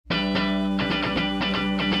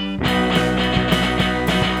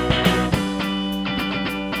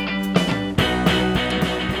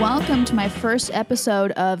welcome to my first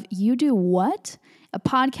episode of You Do What? A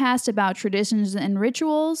podcast about traditions and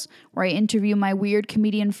rituals, where I interview my weird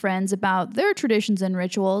comedian friends about their traditions and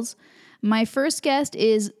rituals. My first guest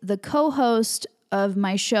is the co-host of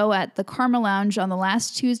my show at the Karma Lounge on the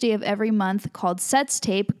last Tuesday of every month called Sets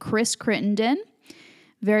Tape, Chris Crittenden.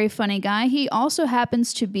 Very funny guy. He also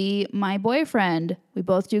happens to be my boyfriend. We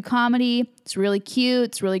both do comedy. It's really cute.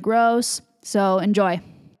 It's really gross. So enjoy.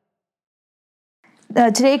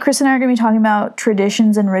 Today, Chris and I are going to be talking about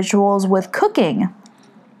traditions and rituals with cooking.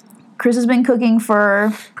 Chris has been cooking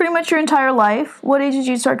for pretty much your entire life. What age did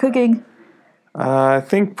you start cooking? I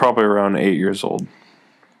think probably around 8 years old.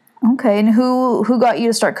 Okay, and who got you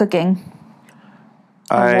to start cooking?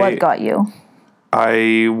 What got you?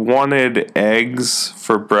 I wanted eggs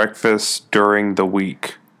for breakfast during the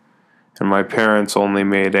week. And my parents only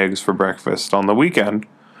made eggs for breakfast on the weekend.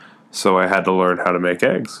 So I had to learn how to make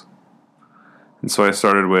eggs. And so I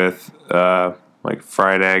started with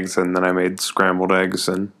fried eggs, and then I made scrambled eggs,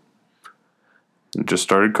 and just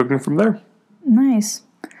started cooking from there. Nice.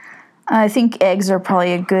 I think eggs are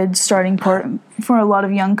probably a good starting point for a lot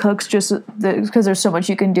of young cooks, just because there's so much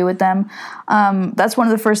you can do with them. That's one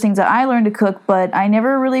of the first things that I learned to cook, but I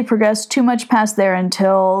never really progressed too much past there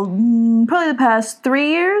until probably the past 3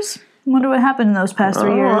 years. I wonder what happened in those past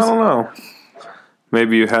 3 years. I don't know.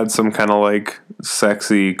 Maybe you had some kind of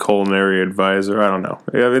sexy culinary advisor. I don't know.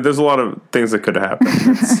 I mean, there's a lot of things that could have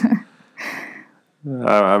happened.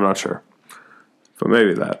 I'm not sure, but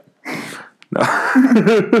maybe that.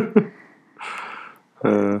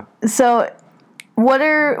 No. So, what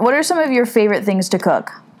are some of your favorite things to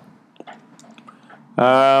cook?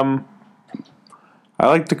 I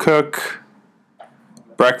like to cook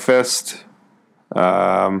breakfast,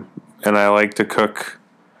 and I like to cook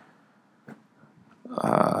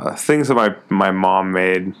things that my mom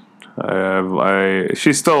made.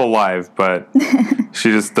 She's still alive, but she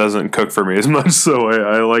just doesn't cook for me as much. So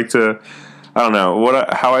I like to. I don't know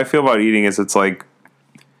how I feel about eating is it's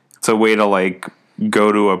a way to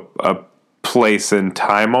go to a place in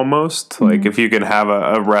time almost. Mm-hmm. Like if you can have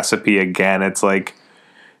a recipe again, it's like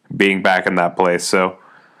being back in that place. So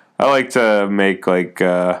I like to make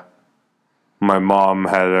my mom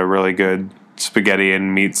had a really good spaghetti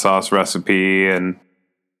and meat sauce recipe. And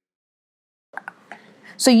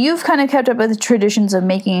so you've kind of kept up with the traditions of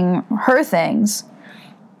making her things.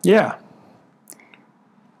 Yeah.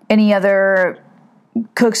 Any other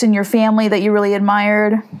cooks in your family that you really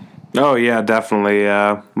admired? Oh, yeah, definitely.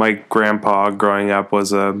 My grandpa growing up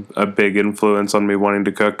was a big influence on me wanting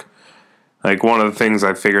to cook. One of the things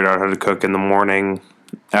I figured out how to cook in the morning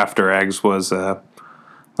after eggs was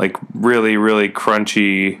really, really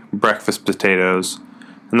crunchy breakfast potatoes.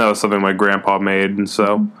 And that was something my grandpa made. And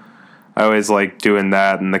so I always liked doing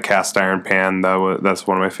that in the cast iron pan. That's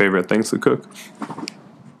one of my favorite things to cook.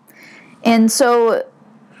 And so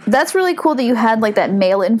that's really cool that you had that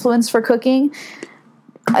male influence for cooking.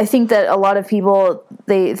 I think that a lot of people,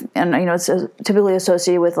 it's typically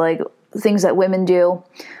associated with things that women do.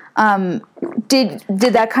 Did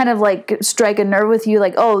that kind of strike a nerve with you?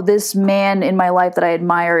 Oh, this man in my life that I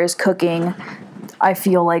admire is cooking. I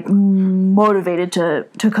feel motivated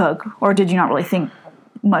to cook. Or did you not really think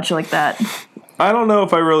much like that? I don't know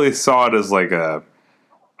if I really saw it as a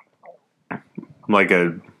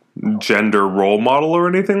gender role model or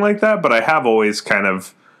anything like that, but I have always kind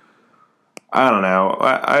of, I don't know,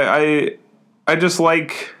 I just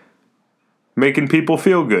like making people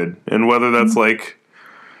feel good, and whether that's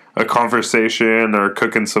a conversation or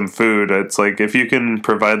cooking some food, it's if you can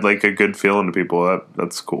provide a good feeling to people,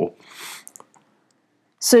 that's cool.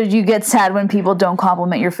 So do you get sad when people don't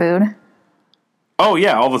compliment your food? Oh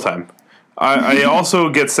yeah, all the time. I also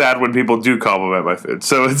get sad when people do compliment my food.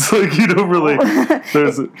 So it's you don't really.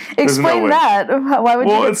 There's Explain no way. that. Why would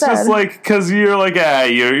you get sad? Well, it's just because you're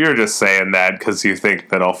you're just saying that because you think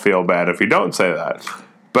that I'll feel bad if you don't say that.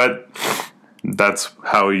 But that's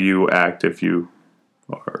how you act if you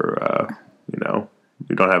are,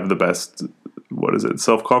 you don't have the best. What is it?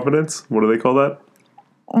 Self-confidence? What do they call that?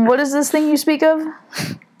 What is this thing you speak of?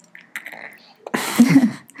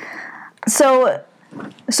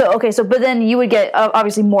 But then you would get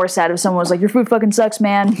obviously more sad if someone was your food fucking sucks,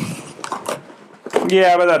 man.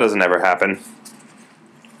 Yeah, but that doesn't ever happen.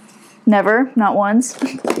 Never? Not once?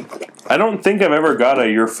 I don't think I've ever got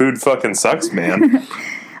your food fucking sucks, man.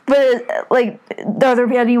 But,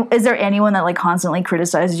 is there anyone that, constantly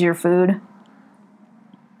criticizes your food?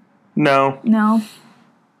 No. No?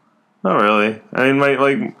 Not really. I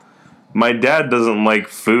mean, my dad doesn't like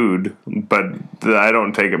food, but I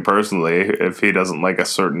don't take it personally if he doesn't like a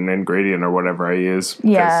certain ingredient or whatever I use.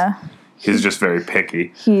 Yeah. He's just very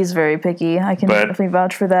picky. He's very picky. I can definitely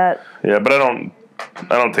vouch for that. Yeah, but I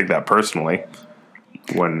don't take that personally.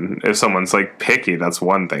 If someone's like picky, that's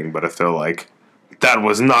one thing. But if they're like, that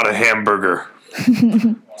was not a hamburger,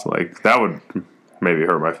 it's like that would maybe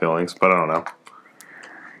hurt my feelings. But I don't know.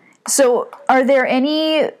 So, are there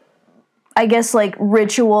any, I guess, like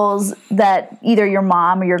rituals that either your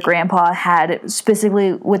mom or your grandpa had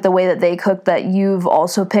specifically with the way that they cooked that you've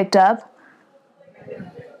also picked up?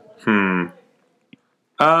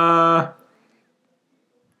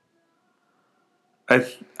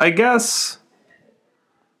 I guess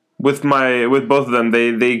with both of them,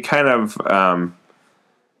 they kind of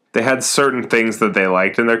they had certain things that they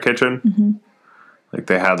liked in their kitchen. Mm-hmm. Like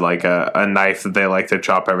they had like a knife that they liked to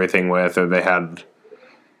chop everything with, or they had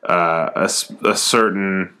a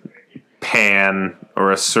certain pan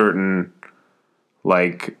or a certain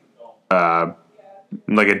like a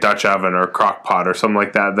Dutch oven or a crock pot or something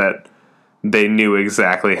like that they knew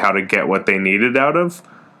exactly how to get what they needed out of.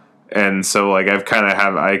 And so like I kind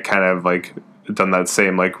of like done that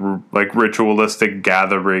same like ritualistic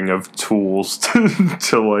gathering of tools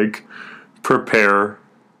to like prepare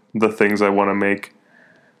the things I want to make.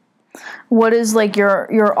 What is like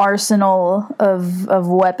your arsenal of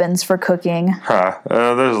weapons for cooking?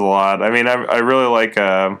 There's a lot. I mean, I really like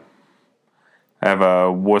I have a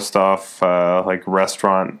Wusthof like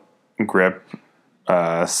restaurant grip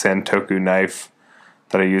Santoku knife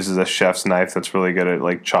that I use as a chef's knife that's really good at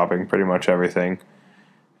like chopping pretty much everything.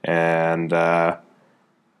 And I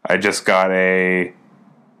just got a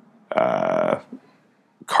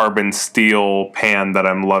carbon steel pan that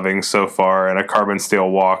I'm loving so far, and a carbon steel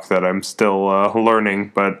wok that I'm still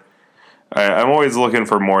learning. But I'm always looking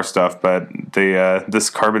for more stuff. But this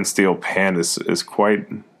carbon steel pan is quite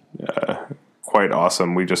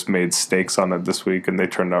awesome. We just made steaks on it this week, and they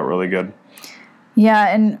turned out really good.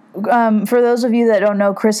 Yeah, and for those of you that don't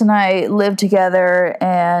know, Chris and I lived together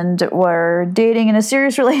and were dating in a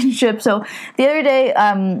serious relationship. So the other day,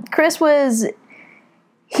 Chris was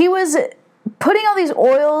putting all these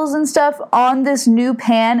oils and stuff on this new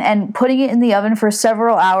pan and putting it in the oven for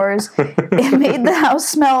several hours. It made the house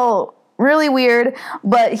smell really weird,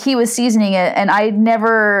 but he was seasoning it, and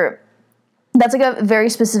that's like a very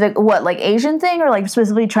specific, like Asian thing or like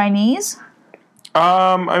specifically Chinese?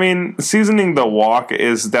 I mean, seasoning the wok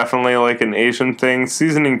is definitely like an Asian thing.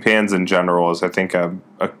 Seasoning pans in general is, I think, a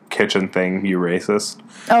kitchen thing, you racist.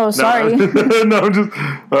 Oh, sorry.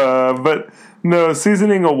 But no,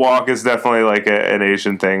 seasoning a wok is definitely like an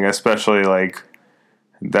Asian thing, especially like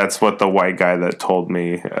that's what the white guy that told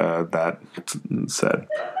me that said.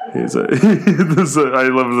 I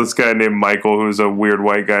love this guy named Michael, who's a weird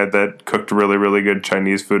white guy that cooked really, really good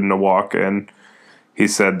Chinese food in a wok, and he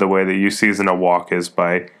said the way that you season a wok is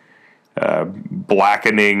by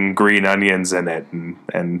blackening green onions in it,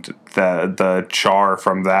 and the char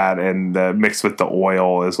from that and mixed with the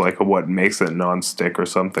oil is like what makes it nonstick or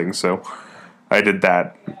something. So I did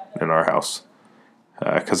that in our house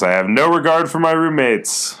because I have no regard for my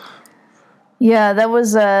roommates. Yeah, that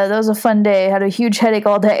was a fun day. I had a huge headache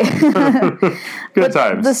all day. Good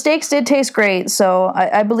times. The steaks did taste great, so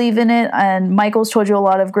I believe in it. And Michael's told you a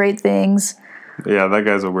lot of great things. Yeah, that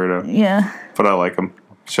guy's a weirdo. Yeah. But I like him.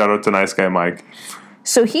 Shout out to nice guy Mike.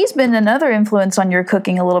 So he's been another influence on your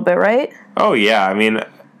cooking a little bit, right? Oh, yeah. I mean,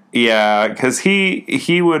 yeah, because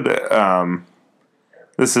he would...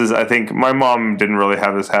 this is, I think, my mom didn't really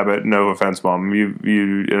have this habit. No offense, Mom.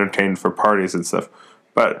 You entertained for parties and stuff.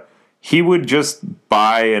 But he would just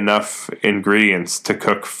buy enough ingredients to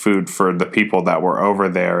cook food for the people that were over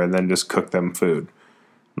there and then just cook them food.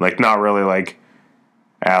 Like, not really, like,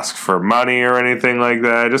 ask for money or anything like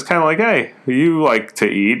that. Just kind of like, hey, you like to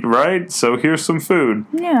eat, right? So here's some food.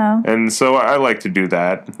 Yeah. And so I like to do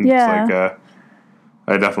that. Yeah. It's like,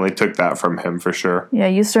 I definitely took that from him for sure. Yeah,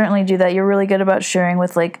 you certainly do that. You're really good about sharing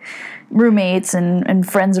with like roommates and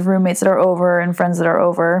friends of roommates that are over and friends that are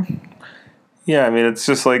over. Yeah, I mean, it's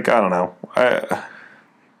just like, I don't know.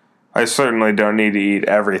 I certainly don't need to eat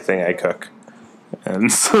everything I cook.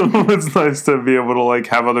 And so it's nice to be able to like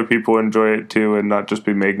have other people enjoy it too and not just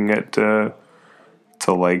be making it to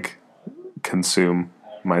like consume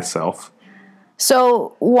myself.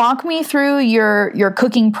 So walk me through your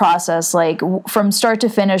cooking process, like from start to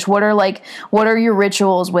finish. What are your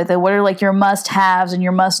rituals with it? What are like your must-haves and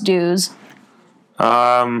your must-dos?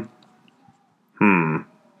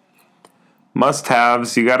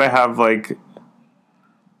 Must-haves, you gotta have like,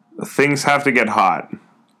 things have to get hot.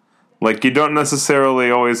 Like, you don't necessarily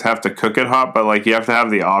always have to cook it hot, but like you have to have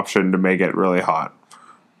the option to make it really hot.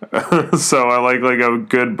 So I like a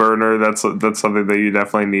good burner. That's something that you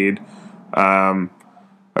definitely need.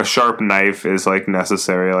 A a sharp knife is like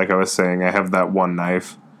necessary. Like I was saying, I have that one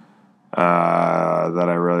knife that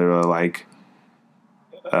I really, really like.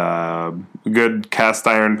 Good cast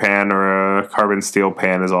iron pan or a carbon steel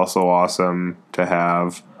pan is also awesome to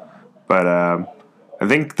have. But I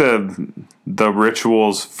think the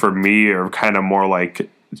rituals for me are kind of more like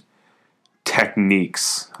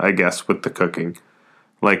techniques, I guess, with the cooking.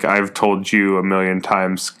 Like I've told you a million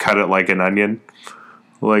times, cut it like an onion.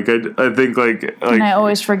 Like I think like and I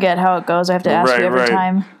always forget how it goes. I have to ask you every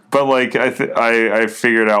time. But like I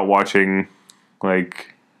figured out watching,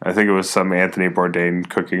 like I think it was some Anthony Bourdain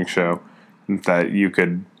cooking show, that you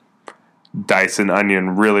could dice an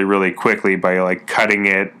onion really, really quickly by like cutting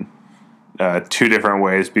it 2 different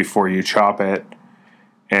ways before you chop it.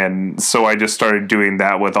 And so I just started doing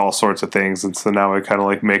that with all sorts of things. And so now I kind of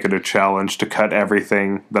like make it a challenge to cut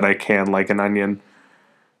everything that I can like an onion.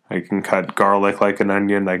 I can cut garlic like an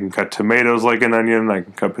onion. I can cut tomatoes like an onion. I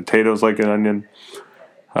can cut potatoes like an onion.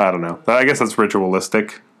 I don't know. I guess that's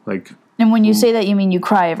ritualistic. Like, and when you say that, you mean you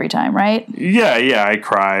cry every time, right? Yeah, I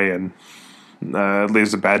cry, and it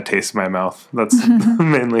leaves a bad taste in my mouth. That's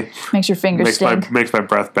mainly makes your fingers stink. Makes my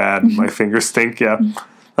breath bad. My fingers stink. Yeah,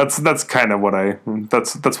 that's kind of what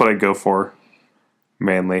that's what I go for,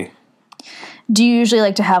 mainly. Do you usually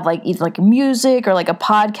like to have like either like music or like a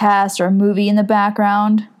podcast or a movie in the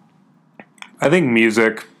background? I think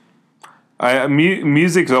music.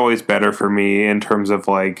 Music's always better for me in terms of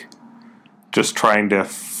like just trying to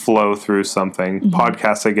flow through something.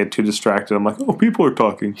 Podcasts, I get too distracted. I'm like, oh, people are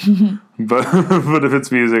talking. But if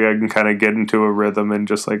it's music, I can kind of get into a rhythm and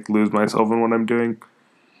just like lose myself in what I'm doing.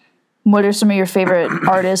 What are some of your favorite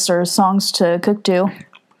artists or songs to cook to?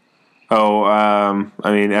 Oh, I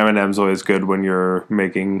mean, Eminem's always good when you're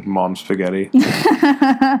making mom spaghetti.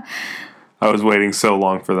 I was waiting so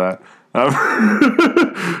long for that. No,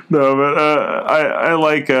 but I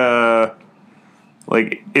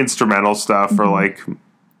like instrumental stuff, or like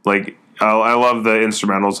I love the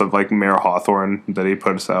instrumentals of like Mayor Hawthorne that he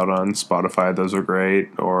puts out on Spotify. Those are great.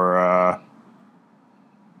 Or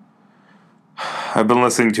I've been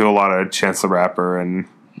listening to a lot of Chance the Rapper and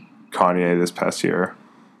Kanye this past year.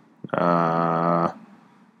 Like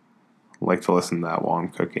to listen to that while I'm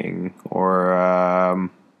cooking. Or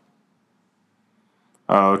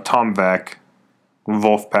Tom Beck.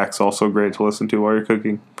 Wolfpack's also great to listen to while you're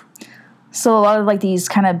cooking. So a lot of like these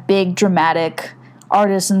kind of big dramatic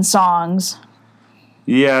artists and songs.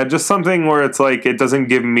 Yeah, just something where it's like it doesn't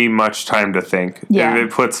give me much time to think. Yeah.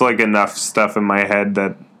 It puts like enough stuff in my head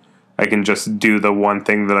that I can just do the one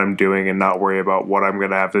thing that I'm doing and not worry about what I'm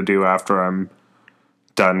going to have to do after I'm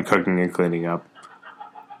done cooking and cleaning up.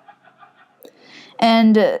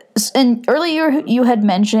 And earlier you had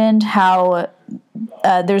mentioned how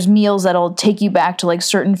there's meals that'll take you back to like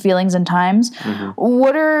certain feelings and times.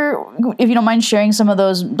 What are, if you don't mind sharing some of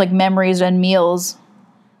those like memories and meals?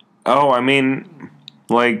 Oh, I mean,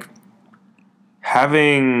 like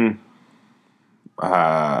having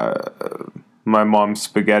my mom's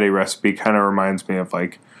spaghetti recipe kind of reminds me of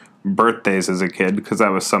like birthdays as a kid, because that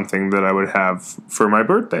was something that I would have for my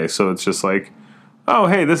birthday. So it's just like, oh,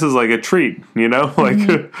 hey, this is like a treat, you know?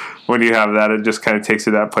 Like when you have that, it just kind of takes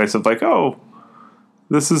you to that place of like, oh,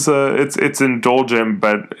 this is it's indulgent,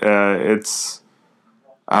 but it's,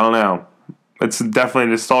 I don't know, it's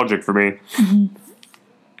definitely nostalgic for me.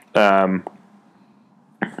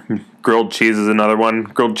 Grilled cheese is another one.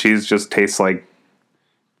 Grilled cheese just tastes like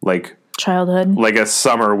childhood, like a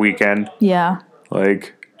summer weekend. Yeah.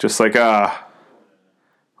 Like just like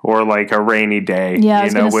or like a rainy day. Yeah, I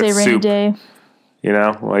was gonna say rainy soup, day. You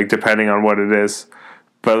know, like depending on what it is,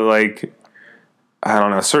 but like I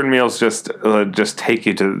don't know, certain meals just take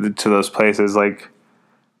you to those places. Like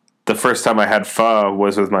the first time I had pho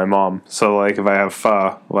was with my mom, so like if I have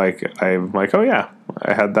pho, like I'm like, oh yeah,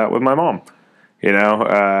 I had that with my mom. You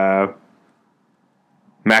know,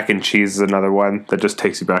 mac and cheese is another one that just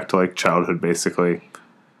takes you back to like childhood, basically.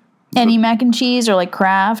 Any mac and cheese or like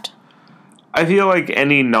Kraft? I feel like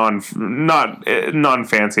any non-fancy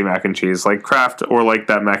mac and cheese, like Kraft, or like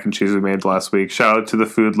that mac and cheese we made last week. Shout out to the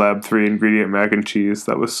Food Lab 3-ingredient mac and cheese.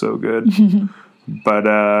 That was so good.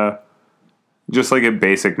 But just like a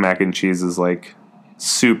basic mac and cheese is like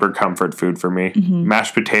super comfort food for me.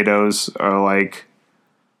 Mashed potatoes are like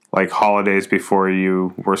holidays before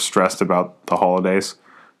you were stressed about the holidays.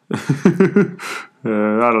 I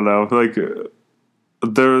don't know, like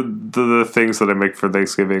the things that I make for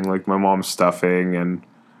Thanksgiving, like my mom's stuffing and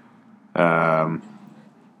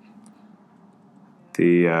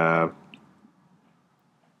the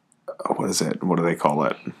what is it? What do they call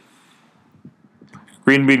it?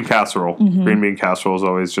 Green bean casserole. Green bean casserole is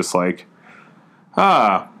always just like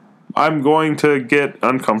I'm going to get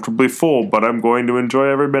uncomfortably full, but I'm going to enjoy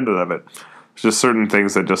every minute of it. It's just certain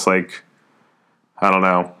things that just like, I don't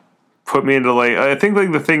know, put me into like, I think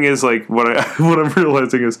like the thing is like what I'm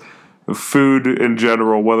realizing is food in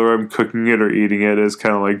general, whether I'm cooking it or eating it, is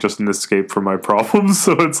kind of like just an escape from my problems.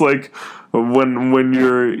 So it's like when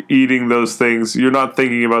you're eating those things, you're not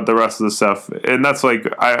thinking about the rest of the stuff, and that's like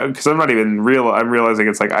because I'm realizing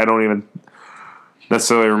it's like I don't even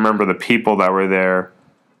necessarily remember the people that were there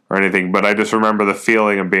or anything, but I just remember the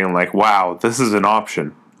feeling of being like, wow, this is an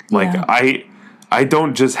option. Like I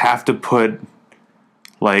don't just have to put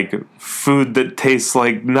like food that tastes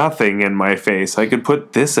like nothing in my face. I could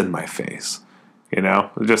put this in my face,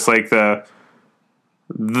 just like the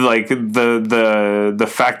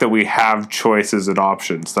fact that we have choices and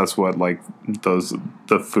options. That's what like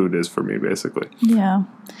the food is for me, basically. Yeah.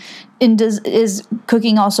 And is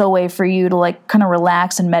cooking also a way for you to like kind of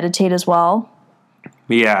relax and meditate as well?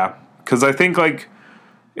 Yeah, because I think like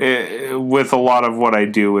with a lot of what I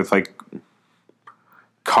do with like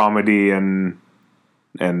comedy and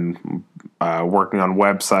working on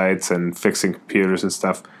websites and fixing computers and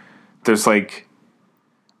stuff, there's like,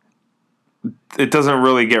 it doesn't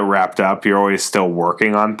really get wrapped up. You're always still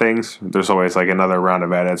working on things. There's always like another round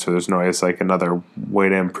of edits, or there's always like another way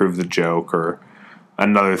to improve the joke, or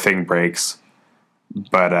another thing breaks.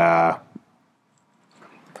 But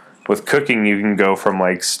with cooking, you can go from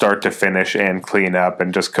like start to finish and clean up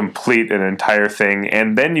and just complete an entire thing,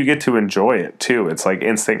 and then you get to enjoy it too. It's like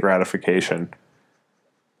instant gratification.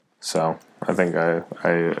 So I think I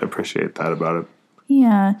appreciate that about it.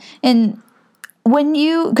 Yeah. And when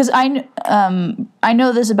because I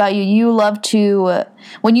know this about you, you love to,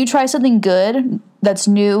 when you try something good that's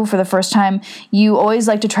new for the first time, you always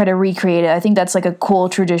like to try to recreate it. I think that's like a cool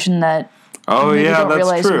tradition that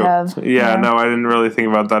that's true. Yeah, no, I didn't really think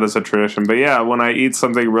about that as a tradition. But yeah, when I eat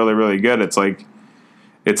something really, really good, it's like,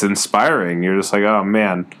 it's inspiring. You're just like, oh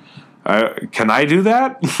man, can I do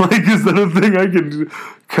that? Like, is that a thing I can do?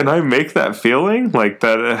 Can I make that feeling? Like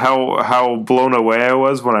that, how blown away I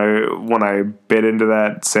was when I bit into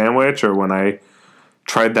that sandwich, or when I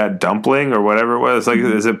tried that dumpling or whatever it was. Like,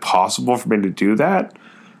 is it possible for me to do that?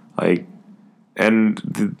 Like,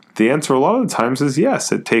 and the answer a lot of the times is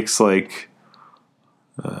yes. It takes like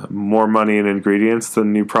more money and ingredients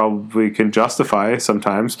than you probably can justify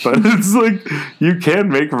sometimes, but it's like you can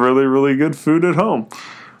make really, really good food at home.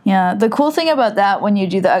 Yeah, the cool thing about that when you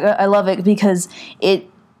do that, I love it because it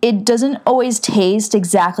doesn't always taste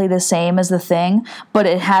exactly the same as the thing, but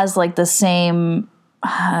it has like the same,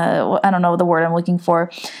 I don't know the word I'm looking for.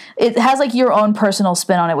 It has like your own personal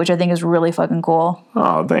spin on it, which I think is really fucking cool.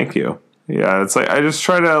 Oh, thank you. Yeah, it's like I just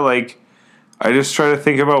try to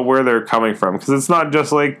think about where they're coming from, because it's not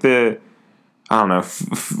just like the, I don't know,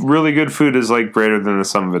 really good food is like greater than the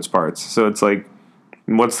sum of its parts. So it's like,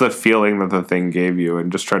 what's the feeling that the thing gave you,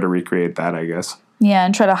 and just try to recreate that, I guess. Yeah,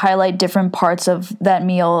 and try to highlight different parts of that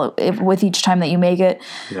meal with each time that you make it.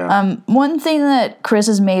 Yeah. One thing that Chris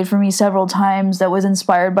has made for me several times that was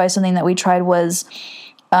inspired by something that we tried was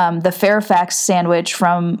the Fairfax sandwich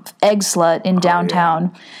from Egg Slut in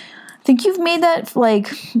downtown. Yeah. I think you've made that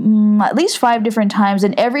like at least 5 different times,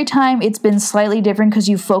 and every time it's been slightly different because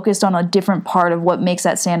you focused on a different part of what makes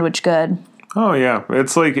that sandwich good. Oh, yeah.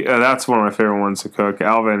 It's like, that's one of my favorite ones to cook.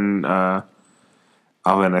 Alvin, I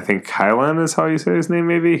think Kylan is how you say his name,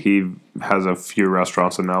 maybe. He has a few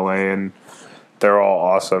restaurants in LA, and they're all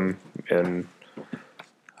awesome. And,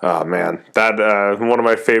 oh, man. That, one of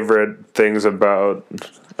my favorite things about,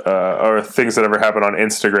 or things that ever happened on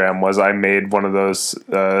Instagram was I made one of those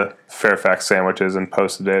Fairfax sandwiches and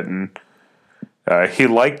posted it, and he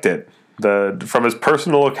liked it from his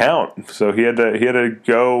personal account. So he had to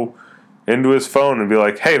go into his phone and be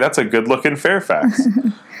like, hey, that's a good looking Fairfax.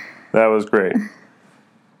 That was great.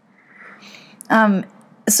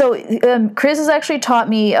 So Chris has actually taught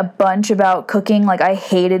me a bunch about cooking. Like, I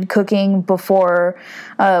hated cooking before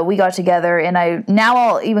we got together, and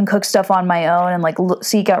I'll even cook stuff on my own and like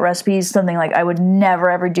seek out recipes, something like I would never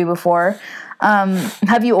ever do before.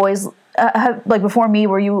 Have you always like before me?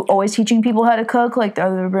 Were you always teaching people how to cook? Like,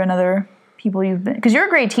 are there been other people you've been? Because you're a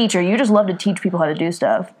great teacher. You just love to teach people how to do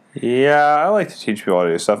stuff. Yeah, I like to teach people how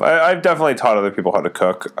to do stuff. I've definitely taught other people how to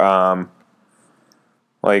cook.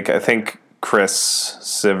 Like, I think Chris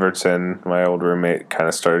Siverton, my old roommate, kind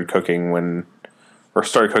of started cooking more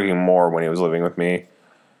when he was living with me.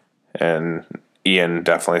 And Ian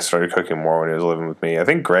definitely started cooking more when he was living with me. I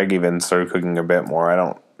think Greg even started cooking a bit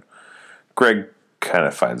more. Greg kind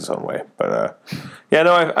of finds his own way. But, yeah,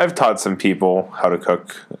 no, I've taught some people how to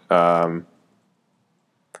cook.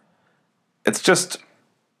 It's just,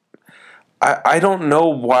 I don't know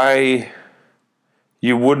why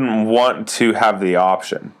you wouldn't want to have the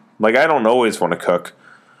option. Like, I don't always want to cook,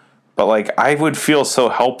 but like, I would feel so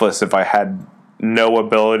helpless if I had no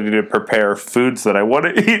ability to prepare foods that I want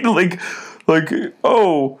to eat.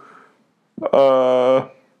 Oh,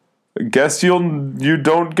 guess you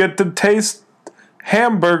don't get to taste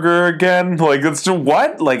hamburger again. Like, it's just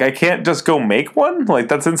what? Like, I can't just go make one? Like,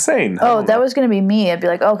 that's insane. Oh, that was going to be me. I'd be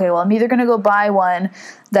like, okay, well, I'm either going to go buy one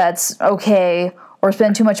that's okay or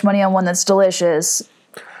spend too much money on one that's delicious.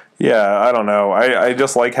 Yeah, I don't know. I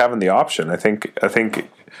just like having the option. I think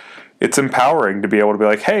it's empowering to be able to be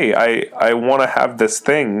like, hey, I want to have this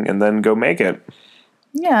thing and then go make it.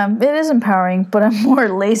 Yeah, it is empowering, but I'm more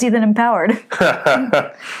lazy than empowered.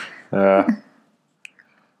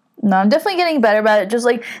 No, I'm definitely getting better about it. Just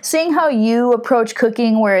like seeing how you approach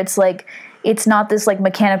cooking, where it's like it's not this like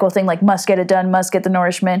mechanical thing, like must get it done, must get the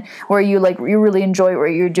nourishment. Where you really enjoy what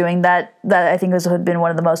you're doing. That I think has been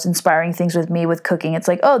one of the most inspiring things with me with cooking. It's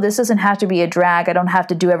like, oh, this doesn't have to be a drag. I don't have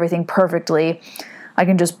to do everything perfectly. I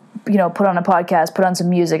can just put on a podcast, put on some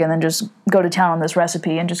music, and then just go to town on this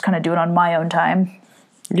recipe and just kind of do it on my own time.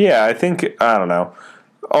 Yeah, I don't know.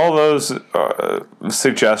 All those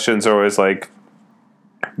suggestions are always like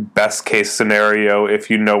best case scenario if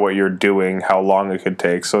you know what you're doing, how long it could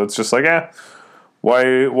take. So it's just like, why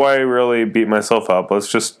really beat myself up? Let's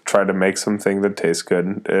just try to make something that tastes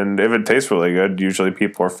good. And if it tastes really good, usually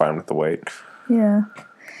people are fine with the wait. Yeah.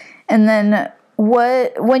 And then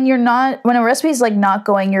when a recipe is like not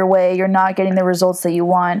going your way, you're not getting the results that you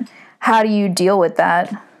want, how do you deal with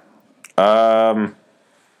that?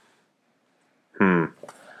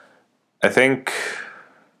 I think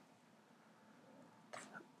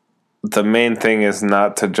the main thing is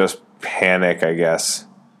not to just panic, I guess.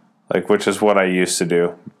 Like, which is what I used to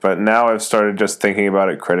do. But now I've started just thinking about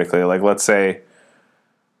it critically. Like, let's say,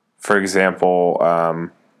 for example,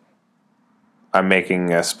 I'm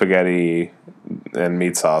making a spaghetti and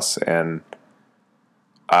meat sauce, and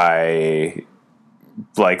I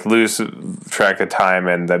like lose track of time,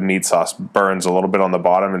 and the meat sauce burns a little bit on the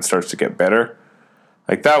bottom and starts to get bitter.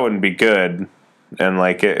 Like, that wouldn't be good. And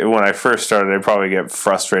like when I first started, I'd probably get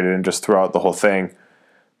frustrated and just throw out the whole thing.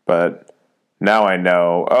 But now I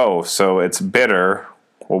know, oh, so it's bitter.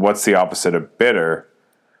 Well, what's the opposite of bitter?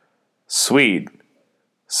 Sweet.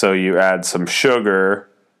 So you add some sugar.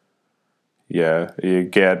 Yeah,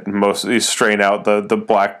 you strain out the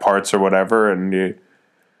black parts or whatever, and you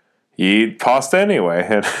eat pasta anyway,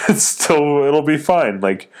 and it'll be fine.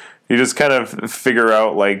 Like, you just kind of figure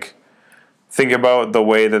out, like, think about the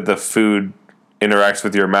way that the food interacts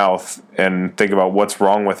with your mouth and think about what's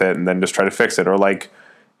wrong with it and then just try to fix it. Or like,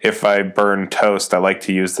 if I burn toast, I like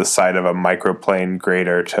to use the side of a microplane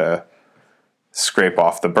grater to scrape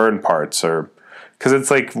off the burn parts, or because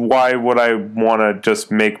it's like, why would I want to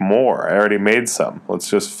just make more? I already made some. Let's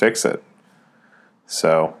just fix it.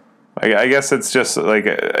 So I guess it's just like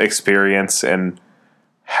experience, and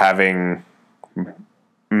having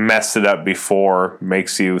messed it up before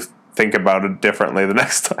makes you think about it differently the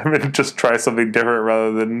next time and just try something different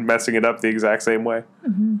rather than messing it up the exact same way.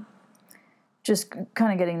 Mm-hmm. Just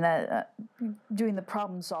kind of getting that, doing the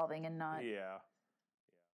problem solving and not... Yeah.